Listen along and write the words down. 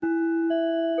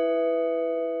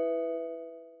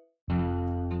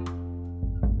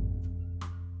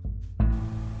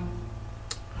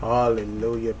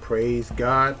Hallelujah. Praise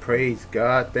God. Praise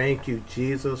God. Thank you,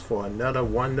 Jesus, for another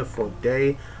wonderful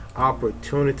day.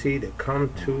 Opportunity to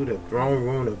come to the throne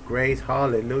room of grace.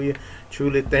 Hallelujah.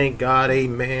 Truly thank God.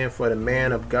 Amen. For the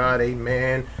man of God.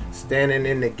 Amen. Standing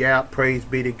in the gap. Praise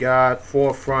be to God.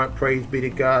 Forefront. Praise be to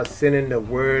God. Sending the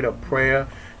word of prayer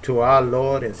to our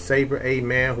Lord and Savior,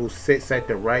 amen, who sits at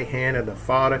the right hand of the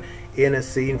Father,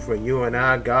 interceding for you and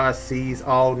I. God sees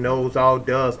all, knows all,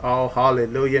 does all.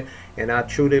 Hallelujah. And I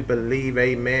truly believe,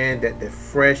 amen, that the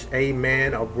fresh,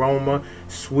 amen, aroma,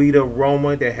 sweet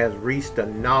aroma that has reached the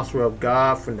nostril of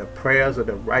God from the prayers of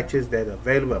the righteous that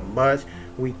avail much.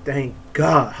 We thank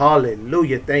God.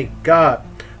 Hallelujah. Thank God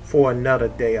for another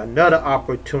day, another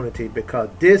opportunity, because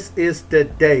this is the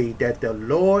day that the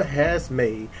Lord has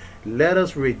made. Let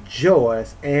us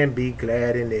rejoice and be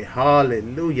glad in it.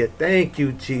 Hallelujah. Thank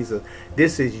you, Jesus.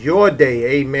 This is your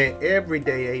day. Amen. Every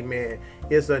day, amen,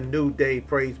 is a new day.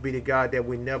 Praise be to God that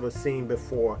we never seen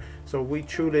before. So we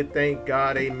truly thank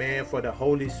God, amen, for the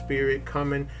Holy Spirit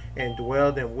coming and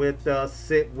dwelling with us,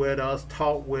 sit with us,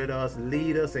 talk with us,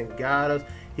 lead us and guide us.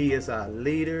 He is our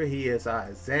leader. He is our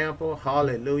example.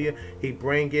 Hallelujah. He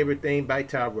bring everything back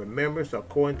to our remembrance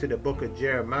according to the book of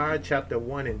Jeremiah chapter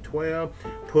 1 and 12.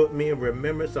 Put me in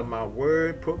remembrance of my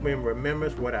word. Put me in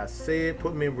remembrance what I said.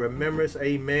 Put me in remembrance,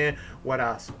 amen, what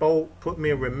I spoke. Put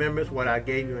me in remembrance what I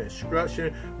gave you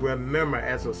instruction. Remember,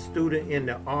 as a student in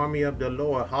the army of the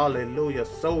Lord, hallelujah,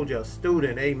 soldier,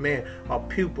 student, amen, a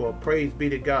pupil, praise be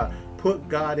to God. Put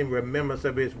God in remembrance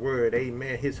of his word,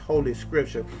 amen, his holy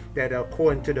scripture, that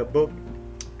according to the book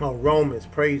of Romans,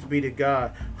 praise be to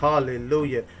God,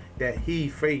 hallelujah, that he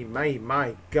faith made,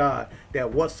 my God,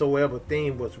 that whatsoever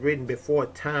thing was written before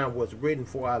time was written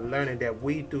for our learning, that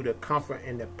we through the comfort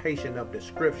and the patience of the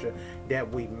scripture,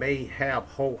 that we may have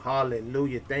hope.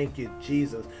 Hallelujah. Thank you,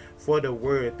 Jesus, for the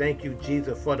word. Thank you,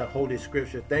 Jesus, for the holy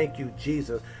scripture. Thank you,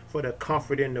 Jesus, for the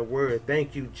comfort in the word.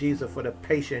 Thank you, Jesus, for the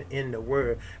patience in the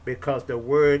word, because the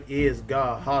word is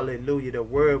God. Hallelujah. The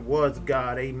word was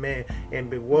God. Amen.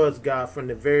 And it was God from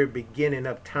the very beginning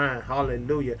of time.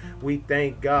 Hallelujah. We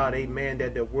thank God, amen,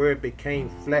 that the word became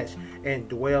flesh and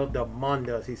dwelled among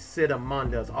us. He sit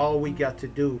among us. All we got to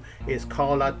do is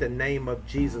call out the name of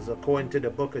Jesus, according to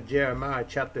the book of Jeremiah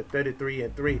chapter 33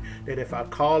 and 3, that if I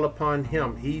call upon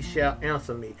him, he shall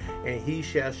answer me, and he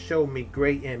shall show me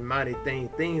great and mighty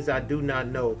things I do not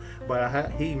know.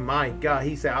 But he, my God,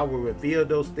 he said, I will reveal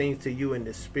those things to you in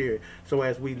the spirit. So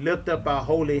as we lift up our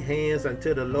holy hands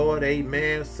unto the Lord,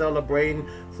 amen, celebrating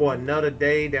for another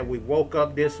day that we woke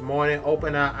up this morning,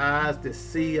 open our eyes to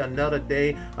see another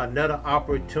day, another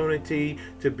opportunity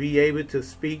to be able to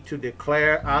speak, to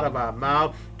declare out of our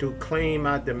mouth, to claim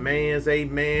our demands.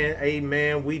 Amen.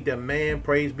 Amen. We demand,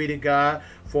 praise be to God,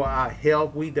 for our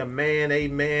health. We demand,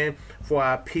 amen, for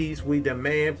our peace. We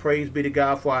demand, praise be to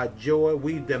God, for our joy.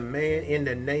 We demand in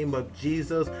the name of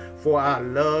Jesus for our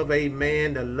love,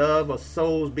 amen, the love of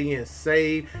souls being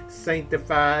saved,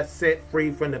 sanctified, set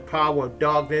free from the power of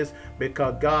darkness,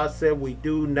 because God said we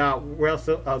do not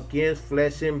wrestle against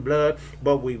flesh and blood,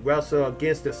 but we wrestle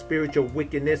against the spiritual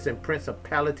wickedness and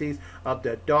principalities of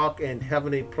the dark and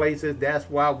heavenly places. That's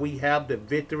why we have the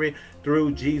victory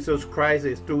through Jesus Christ.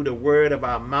 It's through the word of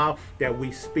our mouth that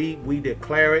we speak. We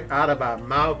declare it out of our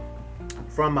mouth,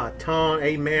 from our tongue,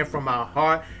 amen, from our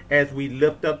heart, as we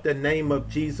lift up the name of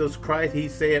Jesus Christ. He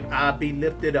said, I be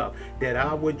lifted up, that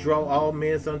I would draw all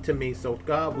men unto me. So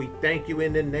God, we thank you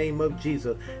in the name of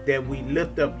Jesus that we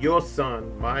lift up your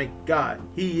son. My God,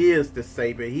 he is the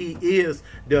Savior. He is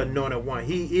the anointed one.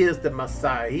 He is the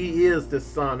Messiah. He is the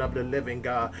Son of the living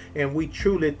God. And we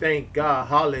truly thank God,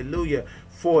 hallelujah,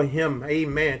 for him,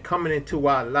 amen, coming into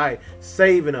our life,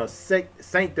 saving us,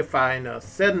 sanctifying us,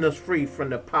 setting us free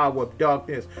from the power of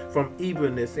darkness, from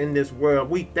evilness in this world.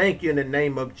 We thank you in the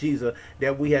name of Jesus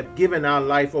that we have given our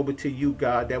life over to you,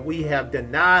 God, that we have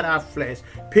denied our flesh,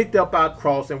 picked up our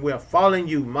cross, and we are following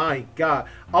you, my God,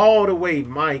 all the way,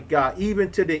 my God,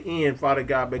 even to the end, Father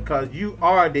God, because you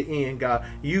are the end, God.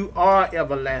 You are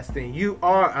everlasting. You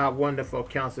are our wonderful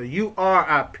counselor. You are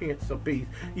our Prince of Peace.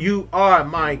 You are,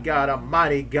 my God, a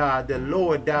mighty God, the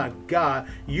Lord thy God.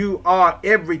 You are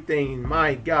everything,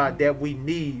 my God, that we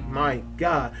need, my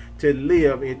God, to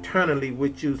live eternally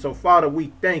with you. So, Father,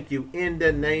 we thank you in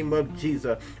the name of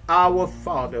Jesus. Our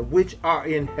Father, which art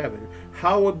in heaven,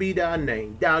 hallowed be thy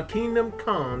name. Thy kingdom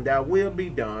come, thy will be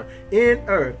done in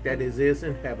earth that is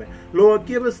in heaven. Lord,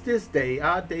 give us this day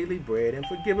our daily bread, and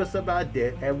forgive us of our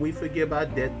debt, and we forgive our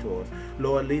debtors.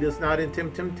 Lord, lead us not into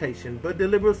temptation, but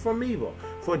deliver us from evil.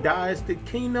 For thine is the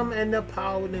kingdom and the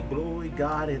power and the glory,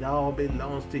 God. It all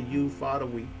belongs to you, Father.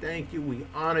 We thank you. We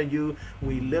honor you.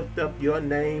 We lift up your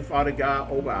name, Father God,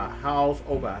 over our house,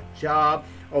 over our job,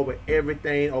 over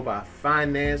everything, over our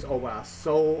finance, over our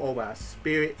soul, over our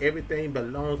spirit. Everything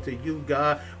belongs to you,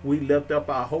 God. We lift up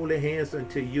our holy hands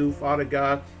unto you, Father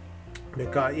God,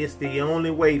 because it's the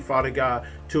only way, Father God,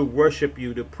 to worship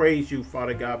you, to praise you,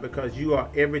 Father God, because you are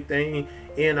everything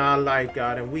in our life,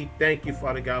 God. And we thank you,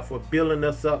 Father God, for building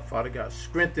us up, Father God.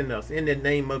 Strengthen us in the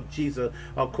name of Jesus,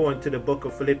 according to the book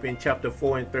of Philippians chapter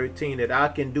 4 and 13, that I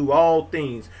can do all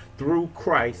things through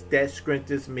Christ that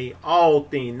strengthens me. All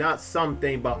things, not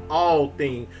something, but all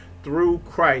things, through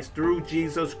Christ, through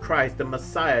Jesus Christ, the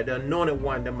Messiah, the anointed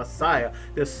one, the Messiah,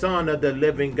 the Son of the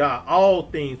living God. All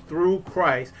things through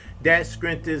Christ that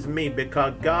strengthens me,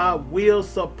 because God will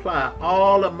supply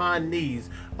all of my needs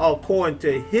according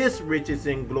to his riches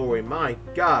in glory. My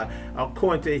God,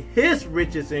 according to his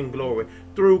riches in glory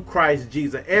through Christ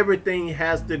Jesus. Everything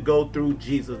has to go through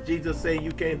Jesus. Jesus said,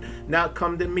 you can not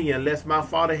come to me unless my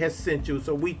Father has sent you.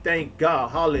 So we thank God,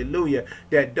 hallelujah,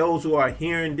 that those who are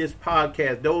hearing this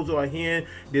podcast, those who are hearing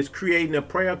this Creating a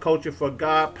Prayer Culture for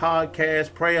God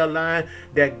podcast, prayer line,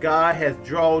 that God has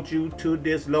drawn you to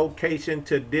this location,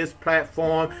 to this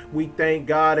platform. We thank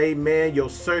God, amen. Your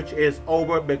search is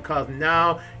over, because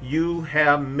now you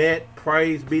have met,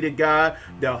 praise be to God,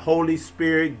 the Holy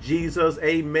Spirit, Jesus,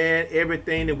 amen.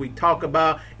 Everything that we talk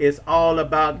about is all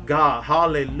about God,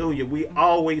 hallelujah. We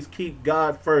always keep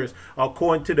God first,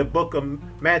 according to the book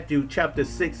of Matthew chapter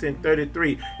 6 and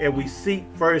 33. And we seek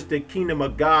first the kingdom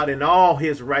of God and all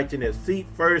his righteousness. Seek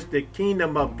first the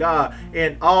kingdom of God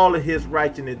and all of his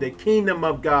righteousness. The kingdom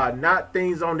of God, not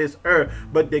things on this earth,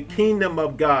 but the kingdom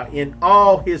of God in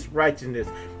all his righteousness.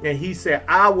 And he said,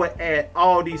 I will add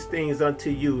all these things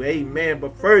unto you. Amen.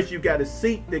 But first you got to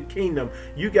seek the kingdom.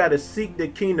 You got to seek the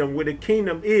kingdom, where the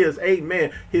kingdom is,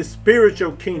 amen, his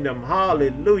spiritual kingdom.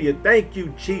 Hallelujah. Thank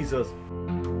you, Jesus.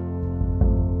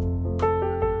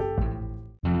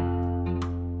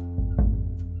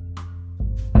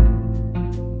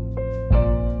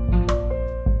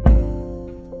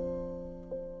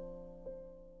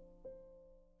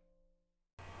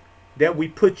 That we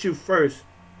put you first.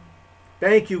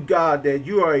 Thank you, God, that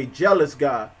you are a jealous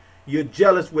God. You're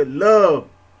jealous with love,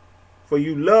 for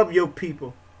you love your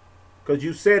people. Because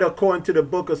you said, according to the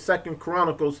book of 2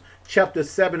 Chronicles chapter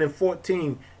 7 and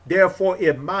 14, therefore,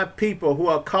 if my people who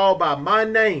are called by my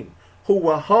name, who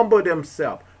will humble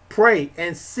themselves, pray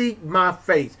and seek my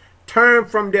face, turn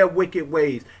from their wicked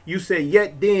ways. You say,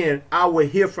 yet then I will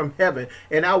hear from heaven,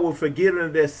 and I will forgive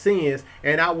them their sins,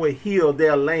 and I will heal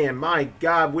their land. My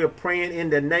God, we're praying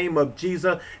in the name of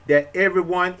Jesus that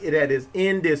everyone that is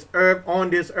in this earth,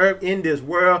 on this earth, in this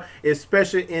world,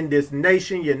 especially in this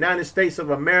nation, United States of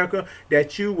America,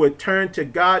 that you would turn to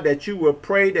God, that you would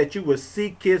pray, that you would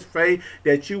seek his face,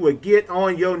 that you would get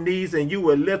on your knees and you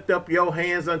would lift up your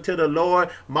hands unto the Lord.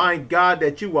 My God,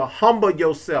 that you will humble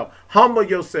yourself. Humble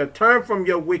yourself. Turn from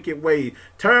your wicked ways.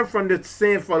 Turn from the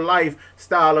sinful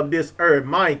lifestyle of this earth.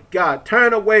 My God,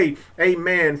 turn away,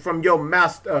 amen, from your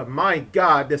master. My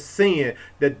God, the sin,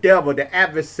 the devil, the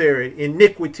adversary,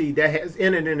 iniquity that has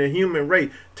entered in the human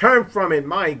race. Turn from it,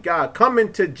 my God. Come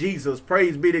into Jesus.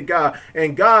 Praise be to God.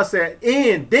 And God said,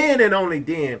 then and only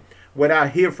then would I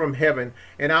hear from heaven,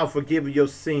 and I'll forgive your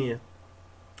sin,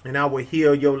 and I will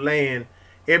heal your land.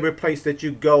 Every place that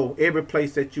you go, every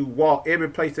place that you walk, every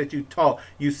place that you talk,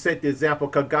 you set the example,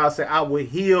 because God said, I will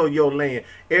heal your land.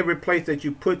 Every place that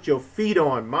you put your feet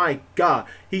on, my God,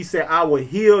 he said, I will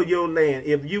heal your land.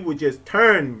 If you would just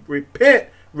turn, repent,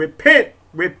 for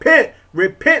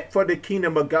the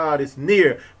kingdom of God is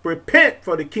near. Repent,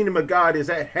 for the kingdom of God is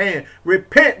at hand.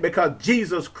 Repent, because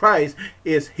Jesus Christ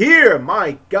is here,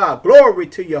 my God. Glory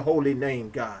to your holy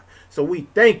name, God. So we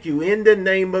thank you in the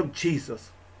name of Jesus,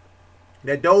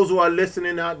 that those who are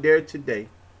listening out there today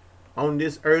on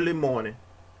this early morning,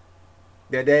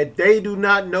 that they do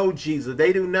not know Jesus,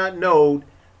 they do not know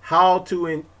how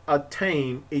to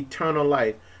attain eternal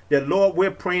life. That, Lord, we're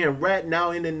praying right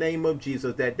now in the name of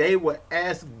Jesus that they will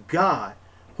ask God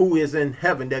who is in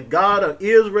heaven, the God of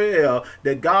Israel,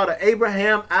 the God of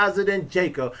Abraham, Isaac, and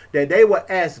Jacob, that they will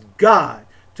ask God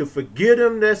to forgive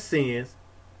them their sins,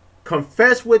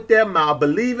 confess with their mouth,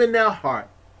 believe in their heart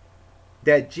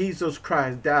that Jesus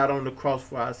Christ died on the cross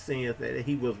for our sins, that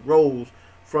he was rose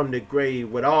from the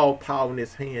grave with all power in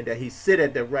his hand, that he sit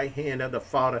at the right hand of the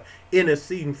Father,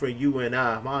 interceding for you and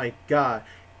I. My God,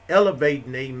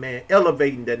 elevating, amen,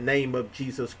 elevating the name of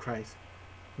Jesus Christ.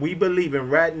 We believe in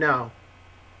right now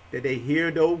that they hear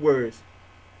those words,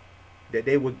 that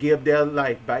they will give their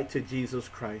life back to Jesus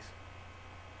Christ.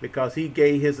 because he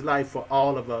gave his life for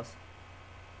all of us.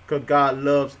 Because God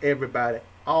loves everybody.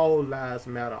 All lives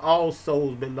matter. All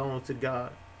souls belong to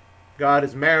God. God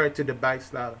is married to the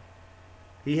backslider.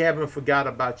 He haven't forgot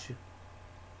about you.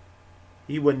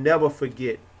 He will never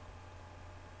forget.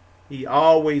 He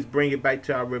always bring it back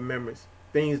to our remembrance.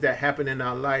 Things that happen in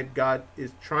our life, God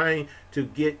is trying to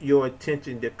get your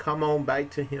attention to come on back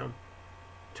to him.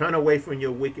 Turn away from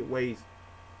your wicked ways.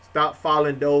 Stop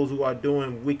following those who are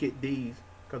doing wicked deeds,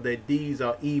 because their deeds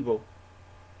are evil.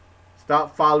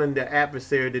 Stop following the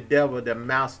adversary, the devil, the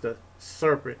master,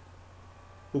 serpent,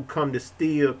 who come to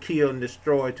steal, kill, and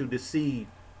destroy, to deceive,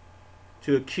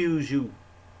 to accuse you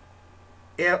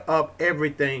of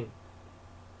everything.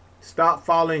 Stop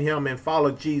following him and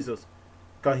follow Jesus,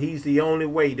 because he's the only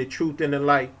way, the truth, and the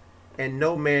light. And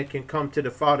no man can come to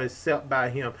the Father except by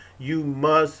him. You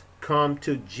must come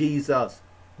to Jesus.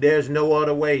 There's no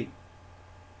other way.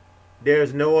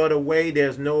 There's no other way.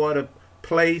 There's no other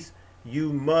place.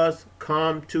 You must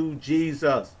come to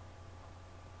Jesus.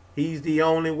 He's the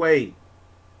only way.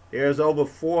 There's over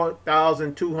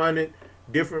 4,200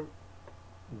 different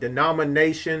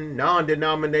denomination,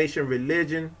 non-denomination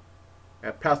religion.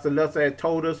 As Pastor Lester had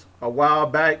told us a while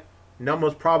back,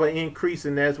 numbers probably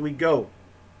increasing as we go.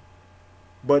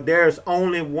 But there's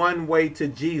only one way to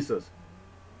Jesus.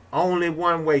 Only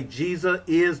one way. Jesus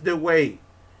is the way.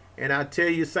 And I tell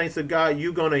you, saints of God,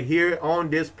 you're going to hear on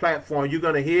this platform, you're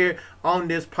going to hear on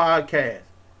this podcast,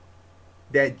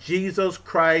 that Jesus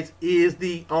Christ is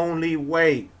the only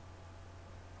way.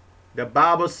 The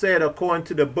Bible said, according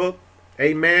to the book,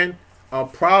 amen,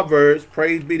 of Proverbs,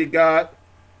 praise be to God,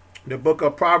 the book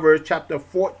of Proverbs, chapter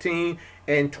 14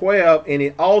 and 12, and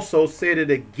it also said it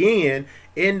again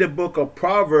in the book of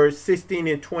Proverbs 16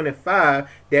 and 25,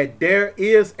 that there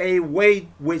is a way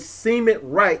which seemeth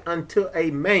right unto a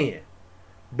man,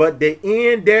 but the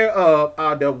end thereof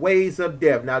are the ways of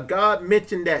death. Now, God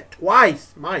mentioned that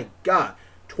twice, my God,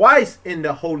 twice in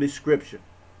the Holy Scripture,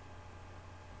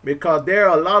 because there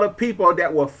are a lot of people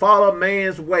that will follow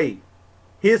man's way,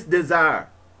 his desire,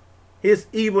 his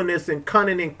evilness and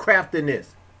cunning and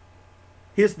craftiness,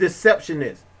 his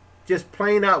deceptionness, just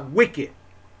plain out wicked.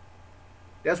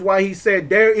 That's why he said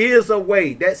there is a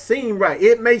way that seems right.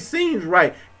 It may seem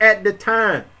right at the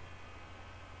time,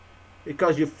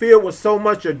 because you're filled with so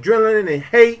much adrenaline and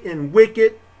hate and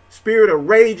wicked. Spirit of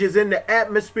rage is in the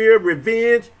atmosphere,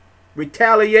 revenge,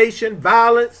 retaliation,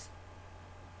 violence.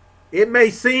 It may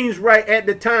seem right at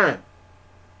the time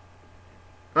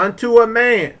unto a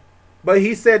man. But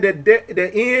he said that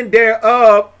the end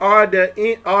thereof are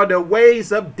the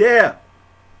ways of death.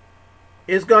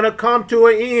 It's going to come to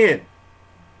an end.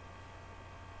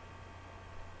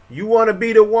 You want to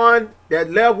be the one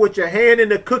that left with your hand in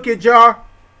the cookie jar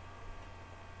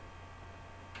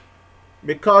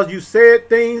because you said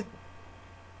things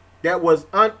that was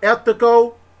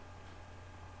unethical,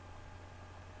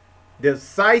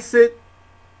 decisive,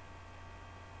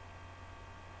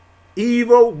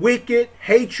 evil, wicked,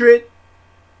 hatred,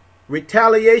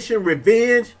 retaliation,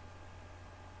 revenge.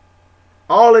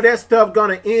 All of that stuff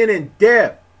going to end in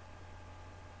death.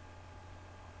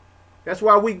 That's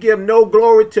why we give no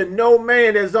glory to no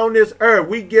man that's on this earth.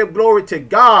 We give glory to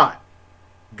God.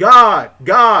 God,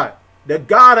 the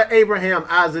God of Abraham,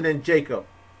 Isaac, and Jacob.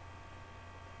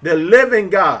 The living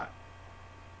God.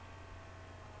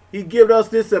 He gives us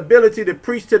this ability to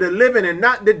preach to the living and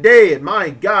not the dead. My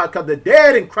God, because the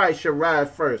dead in Christ shall rise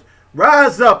first.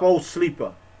 Rise up, O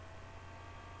sleeper.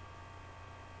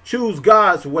 Choose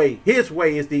God's way. His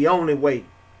way is the only way.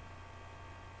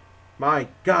 My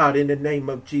God, in the name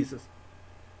of Jesus.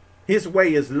 His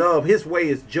way is love. His way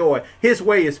is joy. His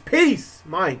way is peace.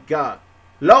 My God.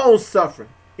 Long suffering.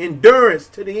 Endurance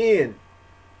to the end.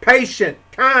 Patient.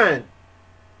 Kind.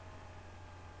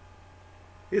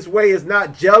 His way is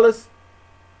not jealous.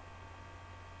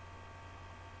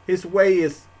 His way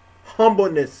is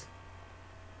humbleness.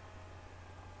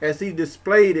 As he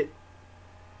displayed it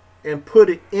and put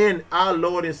it in our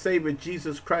Lord and Savior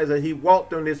Jesus Christ as he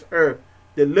walked on this earth.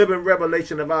 The living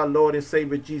revelation of our Lord and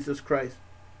Savior Jesus Christ.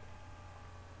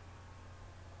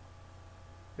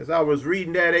 As I was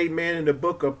reading that, amen, in the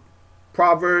book of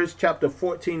Proverbs chapter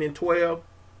 14 and 12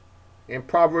 and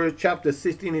Proverbs chapter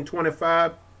 16 and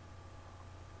 25,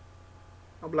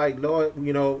 I'm like, Lord,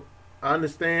 you know, I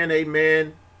understand,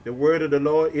 amen, the word of the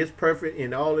Lord is perfect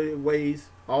in all of its ways,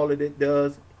 all that it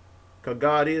does, because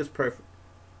God is perfect.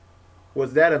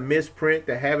 Was that a misprint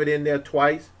to have it in there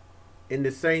twice in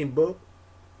the same book?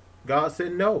 God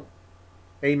said no.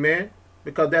 Amen.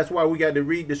 Because that's why we got to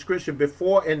read the scripture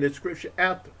before and the scripture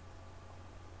after.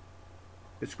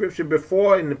 The scripture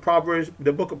before in the Proverbs,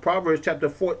 the book of Proverbs, chapter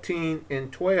 14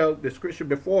 and 12, the scripture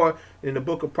before in the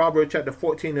book of Proverbs, chapter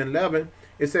 14 and 11,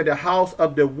 it said, the house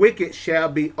of the wicked shall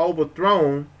be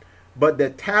overthrown, but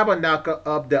the tabernacle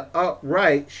of the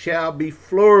upright shall be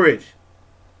flourished.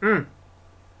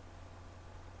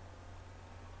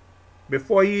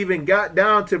 Before he even got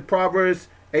down to Proverbs,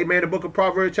 amen, the book of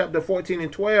Proverbs, chapter 14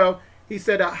 and 12, he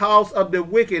said, the house of the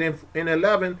wicked, in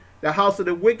 11, the house of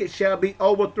the wicked shall be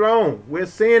overthrown. We're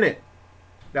seeing it.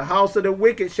 The house of the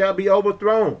wicked shall be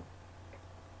overthrown.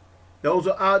 Those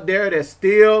are out there that's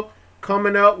still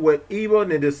coming up with evil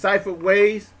and indeciphered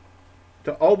ways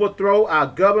to overthrow our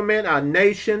government, our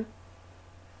nation.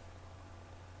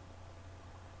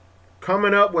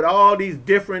 Coming up with all these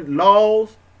different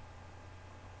laws.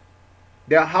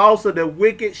 The house of the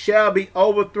wicked shall be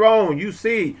overthrown. You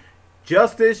see,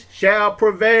 justice shall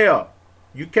prevail.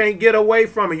 You can't get away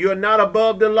from it. You're not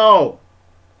above the law.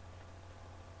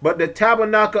 But the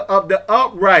tabernacle of the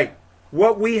upright,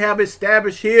 what we have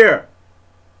established here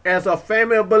as a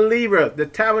family of believers, the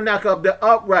tabernacle of the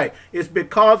upright, is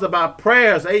because of our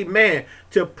prayers, amen,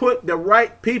 to put the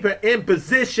right people in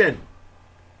position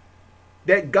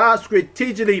that God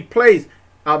strategically placed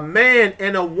a man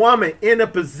and a woman in a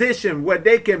position where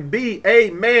they can be,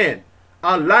 amen,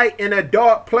 a light in a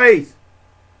dark place.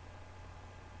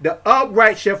 The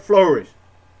upright shall flourish.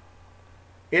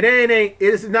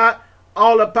 It's not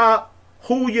all about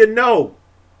who you know.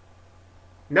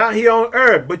 Not here on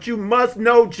earth, but you must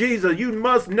know Jesus. You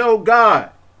must know God.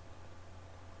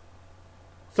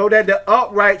 So that the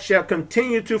upright shall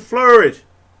continue to flourish.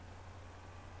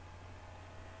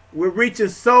 We're reaching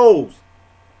souls.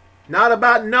 Not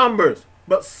about numbers,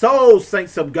 but souls,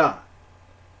 saints of God.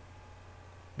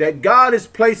 That God is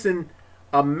placing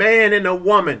a man and a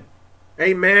woman.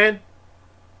 Amen.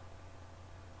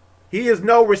 He is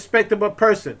no respectable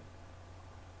person.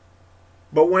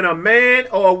 But when a man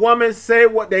or a woman say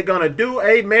what they're going to do,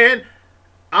 amen,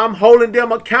 I'm holding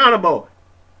them accountable.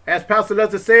 As Pastor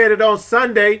Lester said it on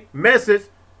Sunday message,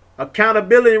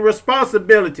 accountability and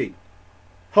responsibility.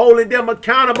 Holding them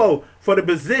accountable for the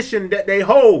position that they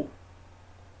hold.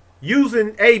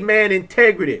 Using, amen,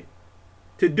 integrity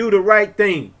to do the right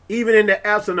thing, even in the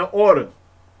absence of orders.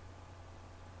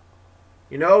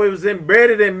 You know, it was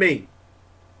embedded in me.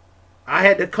 I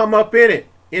had to come up in it,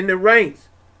 in the ranks,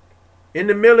 in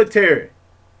the military.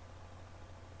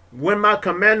 When my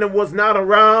commander was not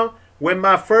around, when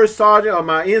my first sergeant or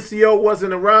my NCO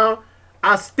wasn't around,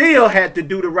 I still had to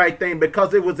do the right thing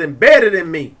because it was embedded in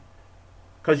me.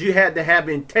 Because you had to have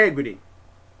integrity.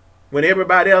 When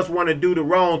everybody else want to do the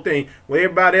wrong thing, when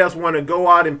everybody else want to go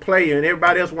out and play, and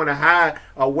everybody else want to hide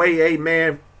away,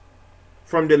 amen,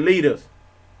 from the leaders.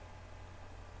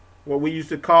 What we used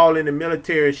to call in the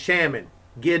military shamming,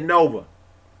 getting over,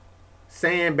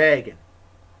 sandbagging.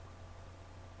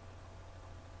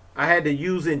 I had to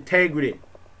use integrity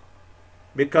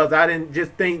because I didn't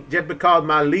just think just because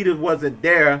my leader wasn't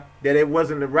there that it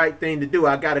wasn't the right thing to do.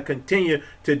 I got to continue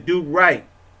to do right.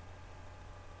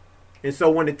 And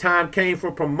so when the time came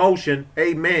for promotion,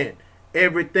 amen,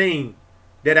 everything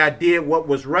that I did what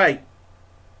was right,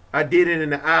 I did it in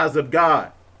the eyes of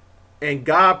God. And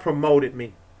God promoted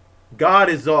me. God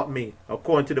exalted me,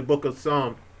 according to the book of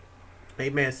Psalms,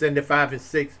 amen, 75 and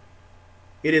 6.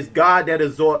 It is God that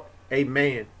exalts a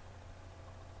man.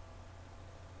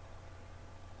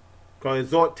 Because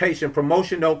exhortation,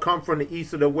 promotion don't come from the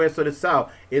east or the west or the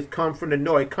south. It's come from the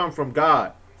north. It come from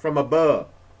God, from above.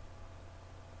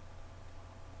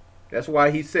 That's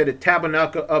why he said the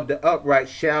tabernacle of the upright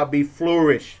shall be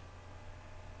flourished.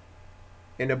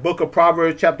 In the book of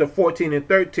Proverbs chapter 14 and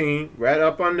 13, right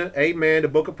up under, amen, the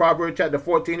book of Proverbs chapter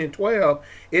 14 and 12,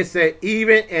 it said,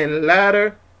 even in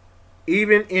latter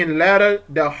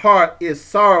the heart is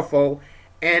sorrowful,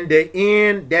 and the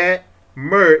end that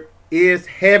mirth is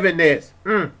heaviness.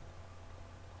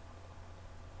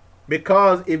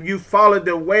 Because if you follow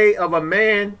the way of a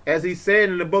man, as he said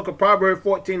in the book of Proverbs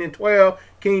 14 and 12,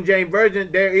 King James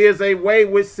Version, there is a way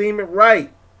which seemeth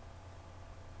right.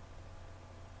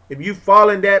 If you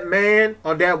follow that man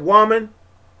or that woman,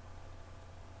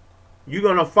 you're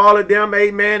going to follow them,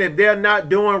 amen. If they're not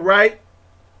doing right,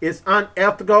 it's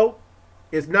unethical.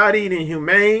 It's not even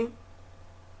humane.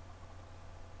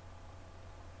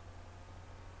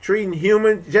 Treating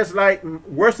humans just like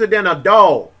worse than a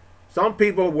dog. Some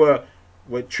people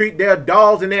would treat their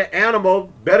dogs and their animals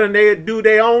better than they do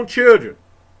their own children.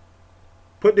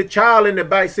 Put the child in the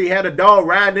back seat, have the dog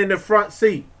riding in the front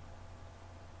seat.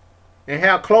 And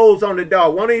have clothes on the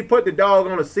dog. Why don't you put the dog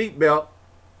on a seatbelt?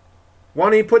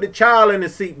 Why don't you put the child in the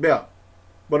seatbelt?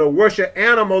 But to worship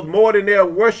animals more than they'll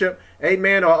worship,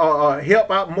 amen, or help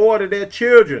out more to their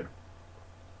children.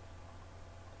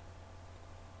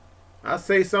 I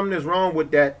say something is wrong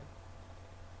with that.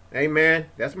 Amen.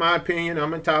 That's my opinion.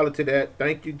 I'm entitled to that.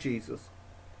 Thank you, Jesus.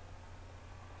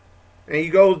 And he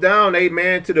goes down,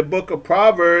 amen, to the book of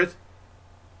Proverbs.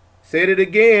 Said it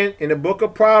again in the book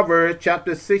of Proverbs,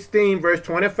 chapter 16, verse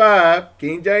 25,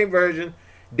 King James Version.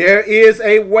 There is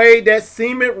a way that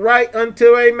seemeth right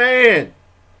unto a man,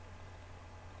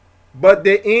 but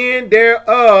the end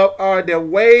thereof are the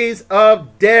ways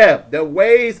of death. The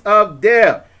ways of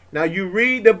death. Now you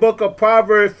read the book of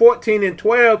Proverbs 14 and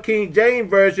 12, King James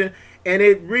Version, and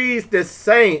it reads the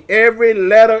same. Every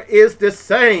letter is the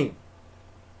same.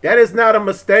 That is not a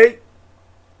mistake.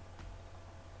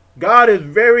 God is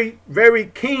very, very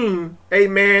keen,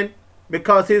 amen,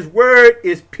 because his word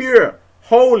is pure,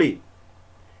 holy.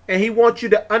 And he wants you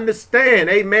to understand,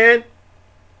 amen.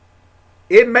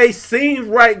 It may seem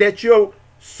right that you're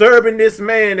serving this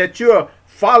man, that you're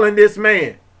following this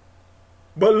man.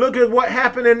 But look at what's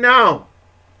happening now.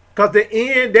 Because the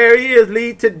end there is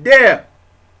lead to death.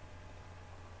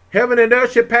 Heaven and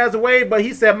earth should pass away, but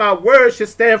he said, my word should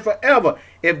stand forever.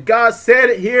 If God said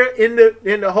it here in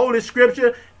the Holy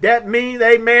Scripture, that means,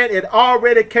 amen, it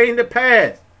already came to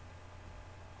pass.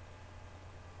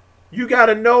 You got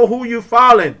to know who you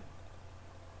following.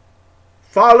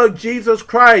 Follow Jesus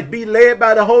Christ. Be led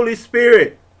by the Holy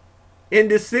Spirit in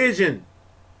decision.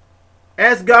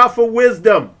 Ask God for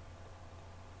wisdom.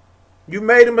 You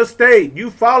made a mistake.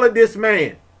 You followed this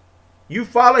man. You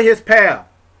follow his path.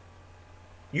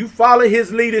 You follow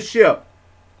his leadership.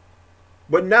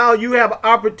 But now you have an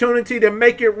opportunity to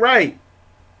make it right.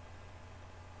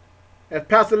 As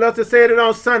Pastor Luther said it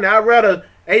on Sunday, I'd rather,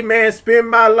 amen, spend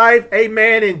my life,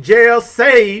 amen, in jail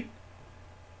saved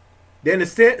than to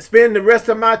spend the rest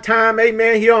of my time,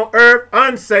 amen, here on earth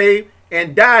unsaved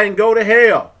and die and go to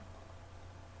hell.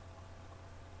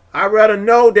 I'd rather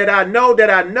know that I know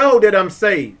that I'm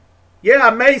saved. Yeah, I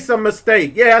made some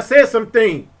mistake. Yeah, I said some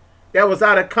things that was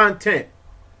out of content.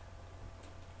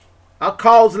 I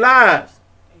caused lies.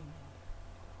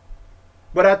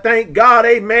 But I thank God,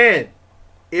 amen,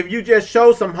 if you just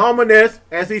show some humbleness,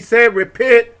 as he said,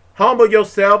 repent, humble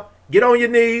yourself, get on your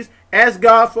knees, ask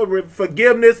God for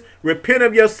forgiveness, repent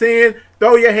of your sin,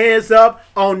 throw your hands up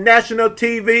on national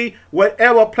TV,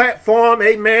 whatever platform,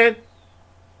 amen.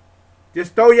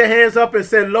 Just throw your hands up and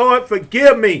say, Lord,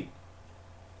 forgive me.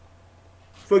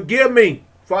 Forgive me,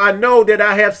 for I know that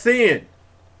I have sinned.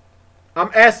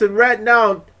 I'm asking right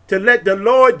now to let the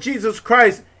Lord Jesus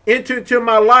Christ enter into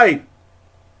my life.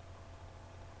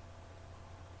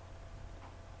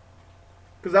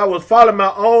 Because I was following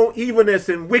my own evilness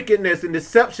and wickedness and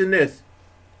deceptionness,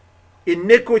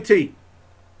 iniquity.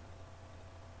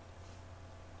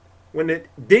 When the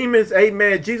demons,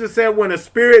 amen, Jesus said when a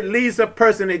spirit leaves a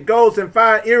person, it goes and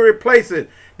finds eerie places.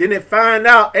 Then it find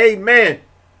out, amen,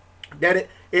 that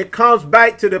it comes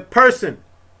back to the person.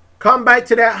 Come back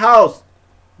to that house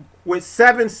with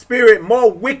 7 spirits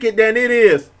more wicked than it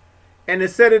is. And it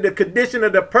said that the condition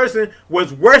of the person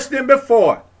was worse than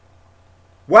before.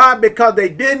 Why? Because they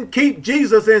didn't keep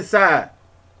Jesus inside.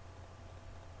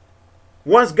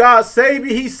 Once God saved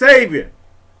you, he saved you.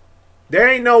 There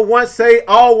ain't no once saved,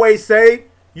 always saved.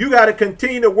 You got to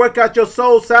continue to work out your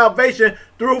soul's salvation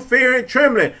through fear and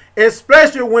trembling,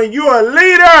 especially when you're a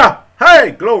leader.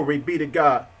 Hey, glory be to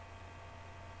God.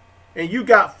 And you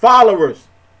got followers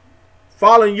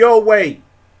following your way.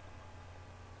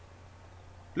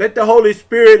 Let the Holy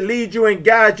Spirit lead you and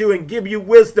guide you and give you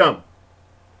wisdom.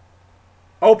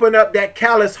 Open up that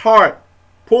callous heart.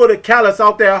 Pull the callous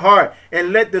off that heart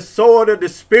and let the sword of the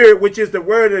Spirit, which is the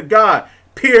word of God,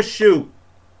 pierce you.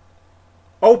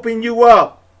 Open you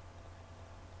up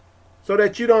so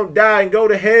that you don't die and go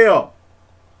to hell.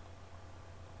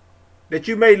 That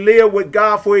you may live with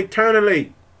God for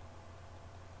eternally.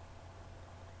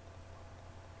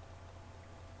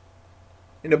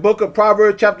 In the book of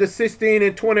Proverbs chapter 16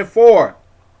 and 24,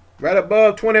 right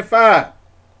above 25.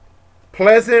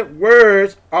 Pleasant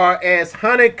words are as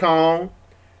honeycomb,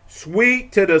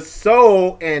 sweet to the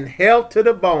soul and health to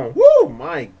the bone. Woo,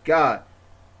 my God.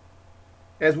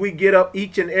 As we get up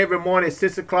each and every morning at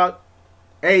 6 o'clock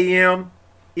a.m.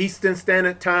 Eastern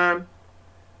Standard Time,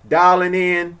 dialing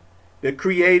in the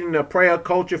Creating a Prayer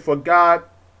Culture for God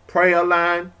prayer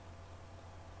line.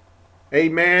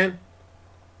 Amen.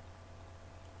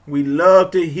 We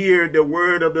love to hear the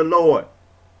word of the Lord.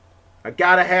 I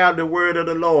got to have the word of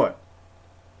the Lord.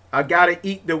 I got to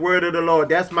eat the word of the Lord.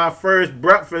 That's my first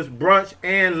breakfast, brunch,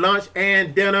 and lunch,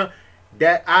 and dinner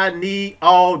that I need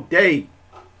all day.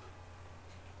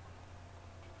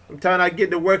 Sometimes I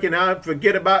get to work and I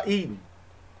forget about eating.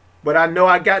 But I know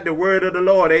I got the word of the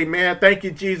Lord. Amen. Thank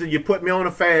you, Jesus. You put me on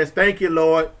a fast. Thank you,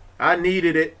 Lord. I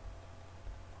needed it.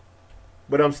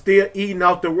 But I'm still eating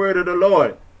off the word of the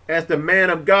Lord. As the man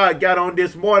of God got on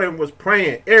this morning and was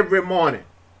praying every morning.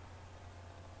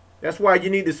 That's why you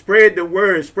need to spread the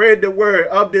word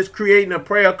of this creating a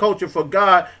prayer culture for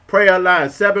God. Prayer line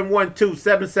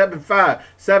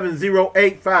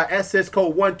 712-775-7085. Access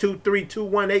code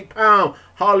 123218 #.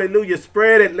 Hallelujah.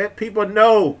 Spread it. Let people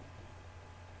know.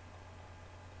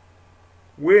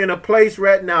 We're in a place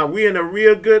right now. We're in a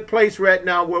real good place right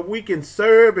now where we can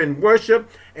serve and worship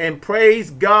and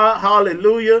praise God.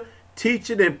 Hallelujah.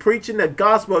 Teaching and preaching the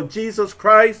gospel of Jesus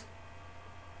Christ.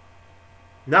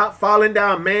 Not following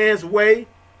down man's way,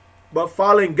 but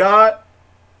following God.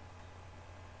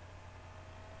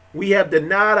 We have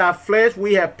denied our flesh.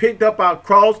 We have picked up our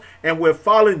cross and we're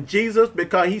following Jesus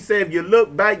because he said, if you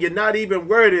look back, you're not even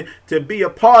worthy to be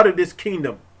a part of this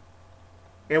kingdom.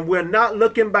 And we're not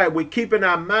looking back. We're keeping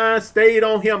our mind stayed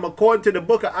on him according to the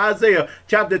book of Isaiah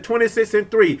chapter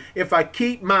 26:3. If I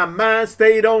keep my mind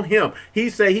stayed on him, he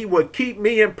said he would keep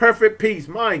me in perfect peace.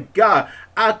 My God,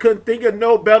 I couldn't think of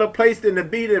no better place than to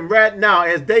be than right now.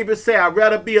 As David said, I'd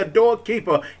rather be a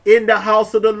doorkeeper in the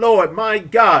house of the Lord, my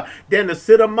God, than to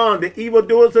sit among the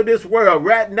evildoers of this world.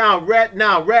 Right now.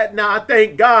 I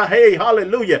thank God, hey,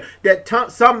 hallelujah, that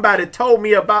somebody told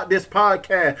me about this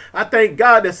podcast. I thank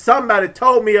God that somebody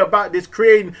told me about this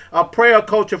creating a prayer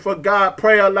culture for God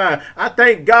prayer line. I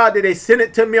thank God that they sent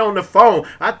it to me on the phone.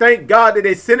 I thank God that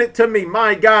they sent it to me,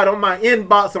 my God, on my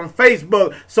inbox on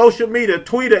Facebook, social media,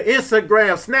 Twitter,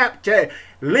 Instagram, Snapchat,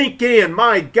 LinkedIn.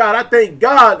 My God, I thank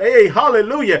God, hey,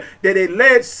 hallelujah, that it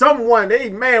led someone,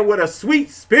 amen, with a sweet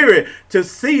spirit to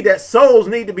see that souls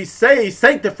need to be saved,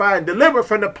 sanctified, and delivered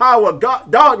from the power of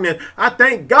darkness. I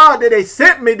thank God that they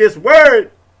sent me this word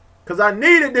because I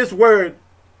needed this word.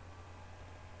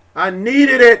 I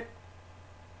needed it.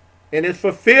 And it's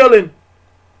fulfilling.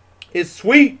 It's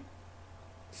sweet.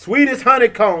 Sweet as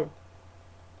honeycomb.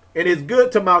 And it's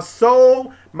good to my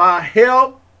soul, my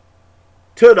health,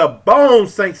 to the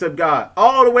bones, saints of God.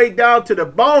 All the way down to the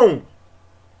bones.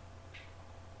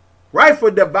 Right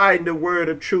for dividing the word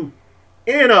of truth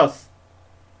in us.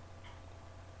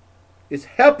 It's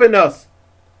helping us.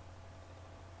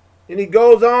 And he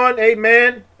goes on,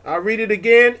 amen. I'll read it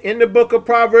again in the book of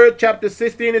Proverbs, chapter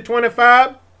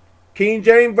 16-25, King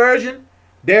James Version.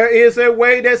 There is a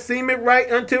way that seemeth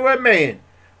right unto a man,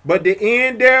 but the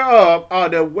end thereof are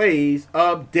the ways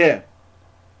of death.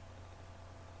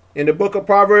 In the book of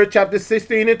Proverbs, chapter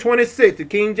 16-26, the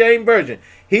King James Version.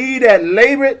 He that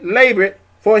laboreth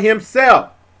for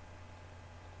himself,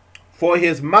 for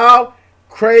his mouth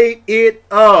crave it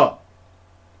up.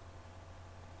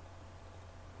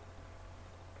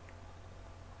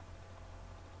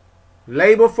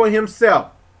 Labor for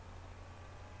himself.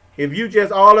 If you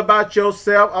just all about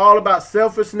yourself, all about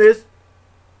selfishness,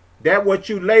 that what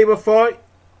you labor for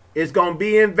is going to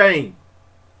be in vain.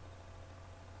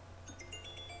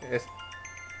 That's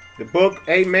the book,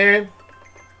 amen.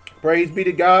 Praise be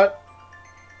to God.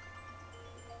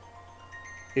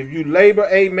 If you labor,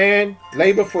 amen,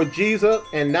 labor for Jesus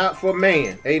and not for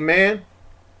man, amen.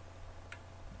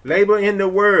 Labor in the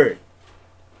word.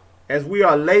 As we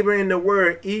are laboring the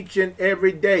word each and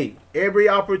every day, every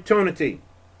opportunity.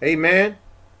 Amen.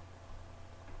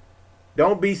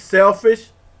 Don't be selfish.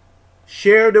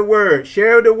 Share the word.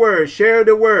 Share the word. Share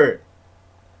the word.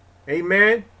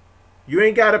 Amen. You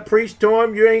ain't got to preach to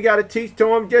them. You ain't got to teach to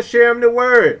them. Just share them the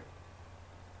word.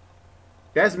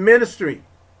 That's ministry.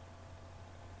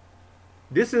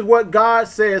 This is what God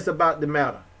says about the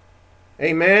matter.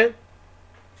 Amen.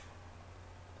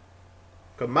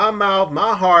 Because my mouth,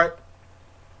 my heart,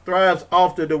 thrives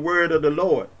after the word of the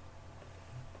Lord.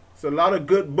 There's a lot of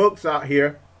good books out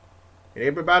here. And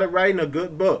everybody writing a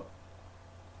good book.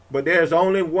 But there's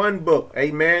only one book,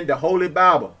 amen, the Holy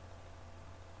Bible,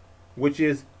 which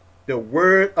is the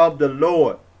word of the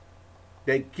Lord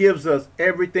that gives us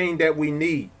everything that we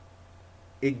need.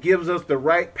 It gives us the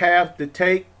right path to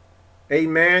take,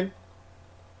 amen.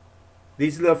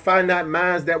 These little finite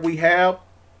minds that we have,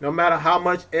 no matter how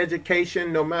much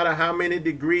education, no matter how many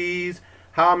degrees,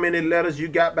 how many letters you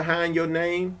got behind your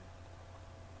name,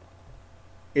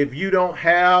 if you don't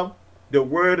have the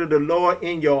word of the Lord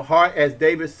in your heart, as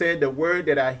David said, the word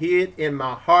that I hid in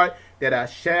my heart, that I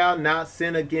shall not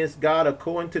sin against God,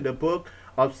 according to the book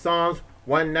of Psalms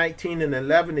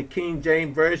 119:11, the King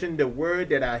James Version, the word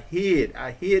that I hid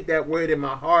that word in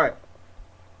my heart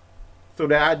so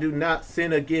that I do not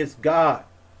sin against God.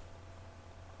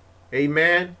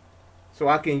 Amen. So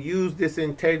I can use this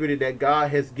integrity that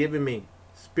God has given me,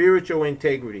 spiritual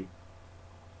integrity.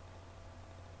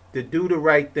 to do the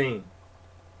right thing,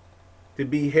 to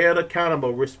be held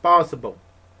accountable, responsible.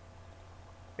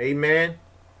 Amen.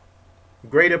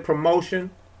 Greater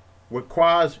promotion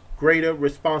requires greater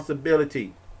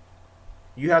responsibility.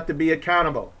 You have to be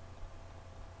accountable.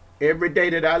 Every day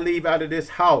that I leave out of this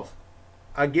house,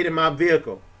 I get in my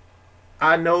vehicle,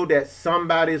 I know that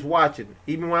somebody's watching.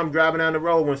 Even when I'm driving down the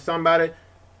road, when somebody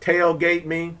tailgate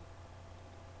me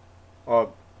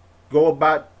or go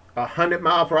about 100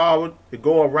 miles per hour to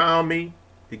go around me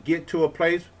to get to a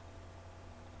place,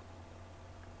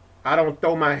 I don't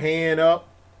throw my hand up.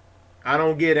 I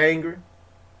don't get angry.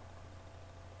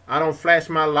 I don't flash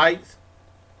my lights,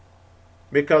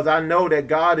 because I know that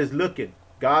God is looking.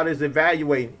 God is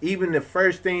evaluating. Even the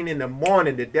first thing in the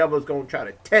morning, the devil's going to try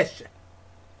to test you.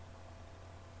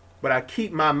 But I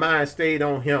keep my mind stayed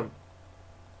on him.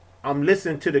 I'm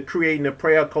listening to the Creating a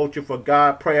Prayer Culture for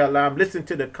God prayer line. I'm listening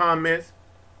to the comments.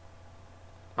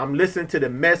 I'm listening to the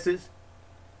message.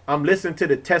 I'm listening to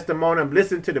the testimony. I'm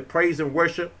listening to the praise and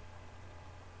worship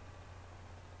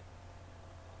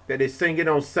that they sing it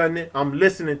on Sunday. I'm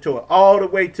listening to it all the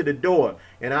way to the door.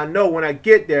 And I know when I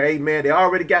get there, amen, they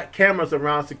already got cameras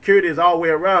around. Security is all the way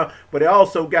around. But they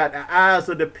also got the eyes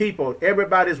of the people.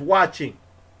 Everybody's watching.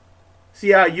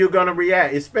 See how you're going to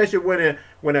react, especially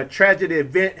when a tragedy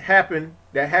event happened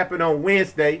that happened on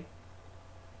Wednesday.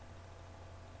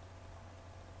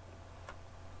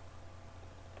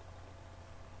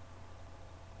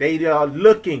 They are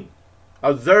looking,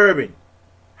 observing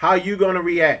how you going to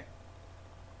react.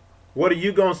 What are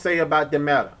you going to say about the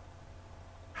matter?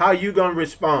 How are you going to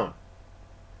respond?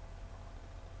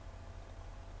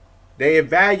 They're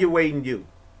evaluating you.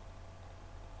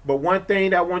 But one thing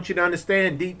that I want you to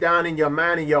understand deep down in your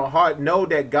mind and your heart, know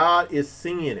that God is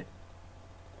seeing it.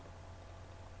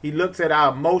 He looks at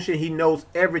our emotion. He knows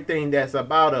everything that's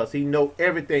about us. He knows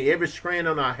everything, every strand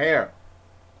on our hair.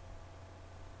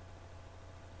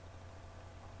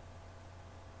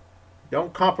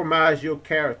 Don't compromise your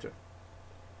character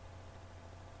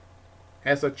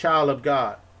as a child of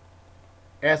God,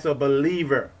 as a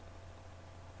believer.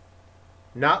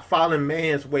 Not following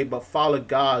man's way, but follow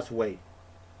God's way.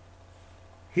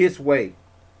 His way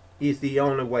is the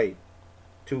only way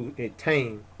to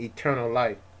attain eternal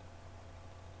life.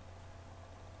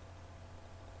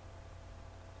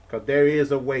 Because there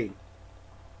is a way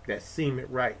that seemeth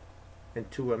right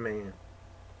unto a man,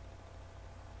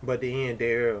 but the end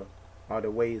thereof are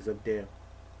the ways of death.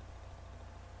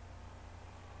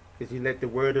 As you let the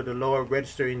word of the Lord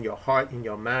register in your heart, in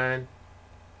your mind.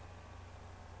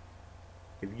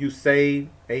 If you saved,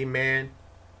 amen,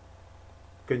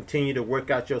 continue to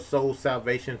work out your soul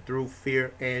salvation through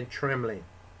fear and trembling.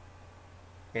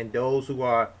 And those who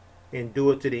are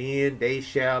endured to the end, they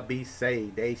shall be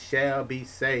saved. They shall be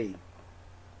saved.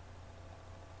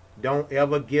 Don't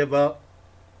ever give up.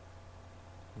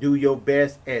 Do your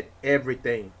best at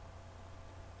everything.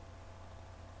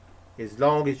 As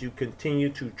long as you continue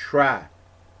to try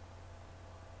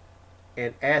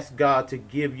and ask God to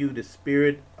give you the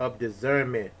spirit of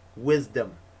discernment,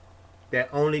 wisdom that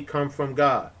only come from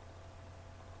God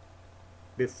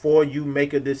before you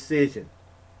make a decision,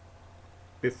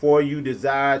 before you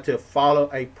desire to follow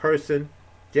a person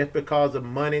just because of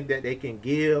money that they can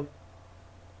give,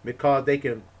 because they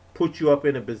can put you up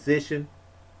in a position.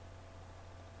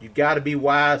 You got to be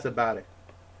wise about it.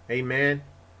 Amen.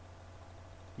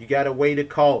 You got to weigh the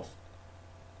cost.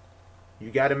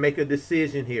 You got to make a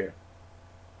decision here.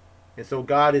 And so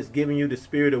God is giving you the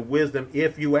spirit of wisdom.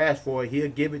 If you ask for it, he'll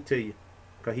give it to you.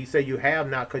 Because he said you have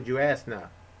not because you ask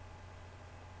not.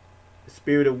 The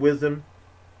spirit of wisdom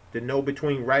to know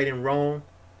between right and wrong.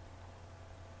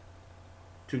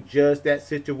 To judge that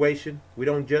situation. We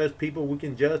don't judge people. We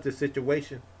can judge the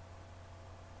situation.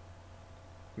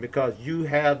 Because you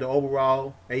have the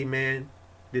overall, amen,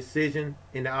 decision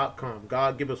in the outcome.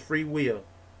 God give us free will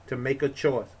to make a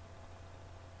choice.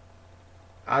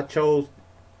 I chose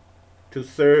to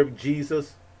serve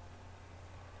Jesus,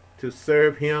 to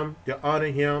serve him, to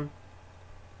honor him,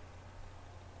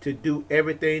 to do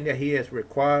everything that he has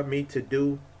required me to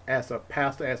do as a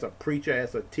pastor, as a preacher,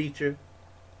 as a teacher,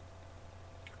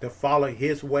 to follow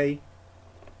his way,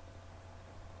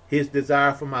 his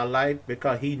desire for my life,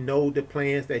 because he knows the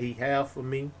plans that he has for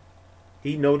me.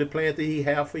 He knows the plans that he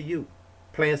has for you.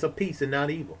 Plans of peace and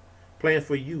not evil. Plans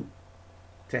for you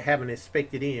to have an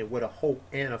expected end with a hope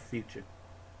and a future.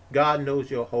 God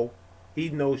knows your hope. He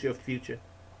knows your future.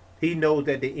 He knows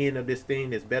that the end of this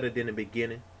thing is better than the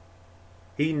beginning.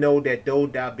 He knows that though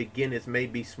thy beginnings may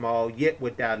be small, yet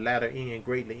with thy latter end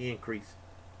greatly increase.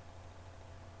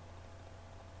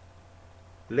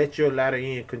 Let your latter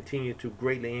end continue to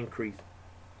greatly increase.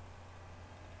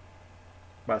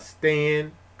 by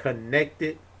staying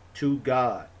connected to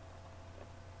God.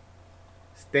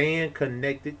 Staying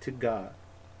connected to God.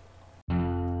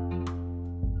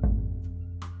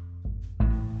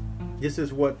 This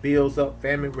is what builds up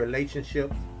family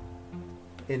relationships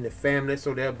in the family,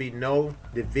 so there'll be no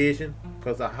division,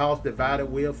 because a house divided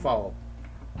will fall.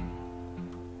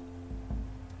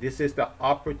 This is the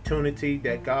opportunity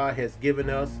that God has given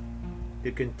us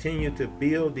to continue to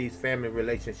build these family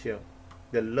relationships.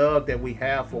 The love that we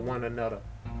have for one another.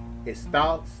 It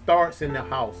starts in the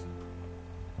house.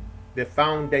 The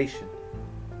foundation.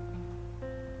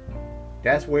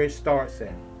 That's where it starts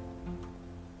at.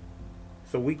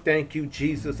 So we thank you,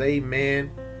 Jesus,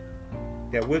 amen,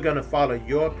 that we're going to follow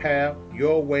your path,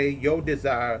 your way, your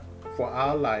desires for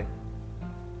our life.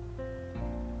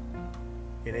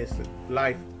 And it's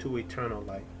life to eternal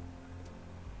life.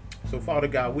 So, Father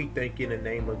God, we thank you in the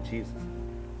name of Jesus.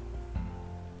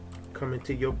 Come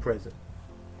into your presence.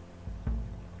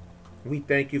 We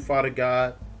thank you, Father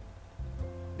God,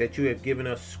 that you have given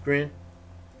us strength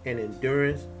and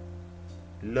endurance,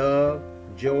 love,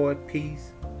 joy,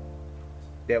 peace,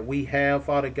 that we have,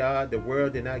 Father God. The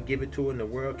world did not give it to us, and the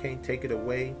world can't take it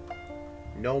away.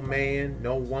 No man,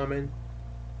 no woman,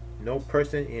 no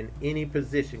person in any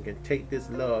position can take this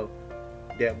love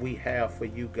that we have for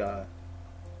you, God,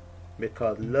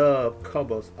 because love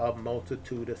covers a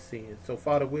multitude of sins. So,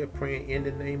 Father, we're praying in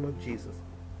the name of Jesus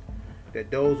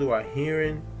that those who are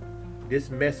hearing this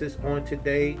message on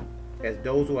today, as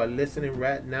those who are listening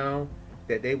right now,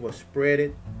 that they will spread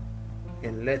it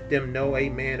and let them know,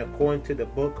 amen, according to the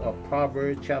book of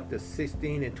Proverbs chapter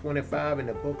 16 and 25 and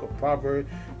the book of Proverbs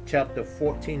chapter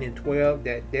 14 and 12,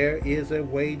 that there is a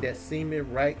way that seemeth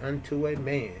right unto a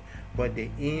man, but the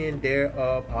end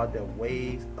thereof are the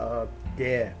ways of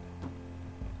death.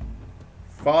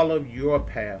 Follow your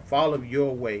path. Follow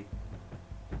your way.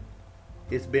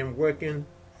 It's been working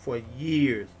for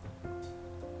years.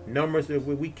 Numbers that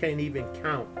we can't even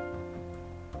count.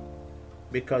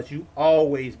 Because you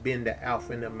always been the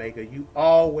Alpha and Omega. You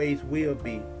always will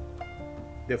be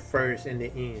the first and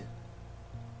the end.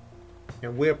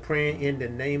 And we're praying in the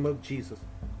name of Jesus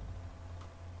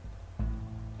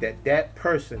that that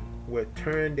person will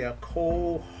turn their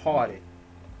cold-hearted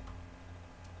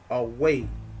away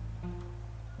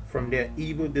from their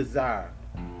evil desire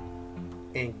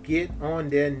and get on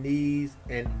their knees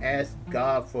and ask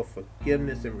God for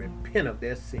forgiveness and repent of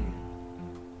their sin.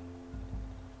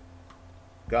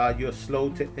 God, you're slow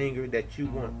to anger, that you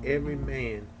want every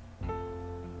man,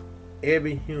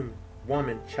 every human,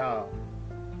 woman, child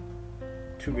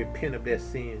to repent of their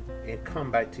sin and come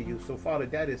back to you. So, Father,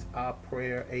 that is our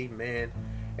prayer, amen,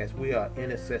 as we are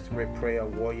intercessory prayer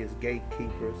warriors,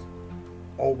 gatekeepers,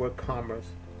 overcomers,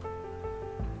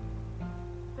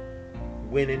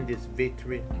 winning this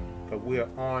victory, because we are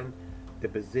on the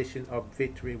position of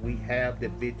victory. We have the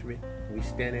victory. We're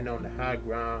standing on the high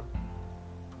ground.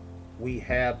 We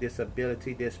have this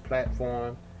ability, this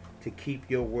platform, to keep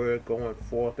your word going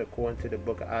forth according to the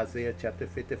book of Isaiah chapter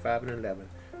 55 and 11.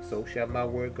 So shall my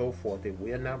word go forth. It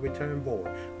will not return void,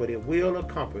 but it will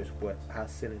accomplish what I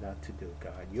sent it out to do,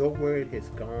 God. Your word has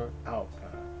gone out,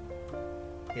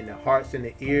 God, in the hearts and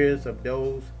the ears of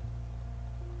those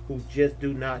who just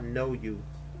do not know you.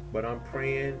 But I'm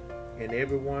praying, and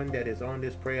everyone that is on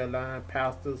this prayer line,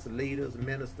 pastors, leaders,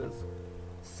 ministers,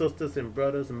 sisters and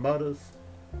brothers, mothers,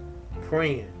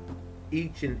 praying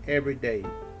each and every day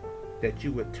that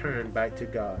you would turn back to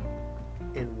God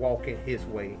and walk in his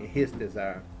way, in his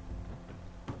desire,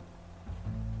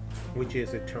 which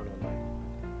is eternal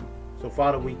life. So,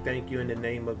 Father, we thank you in the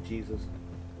name of Jesus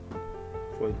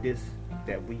for this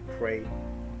that we pray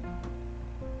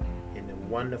in the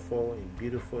wonderful and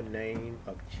beautiful name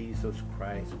of Jesus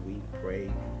Christ. We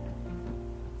pray.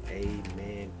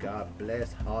 Amen. God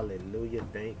bless. Hallelujah.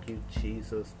 Thank you,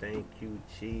 Jesus. Thank you,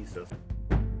 Jesus.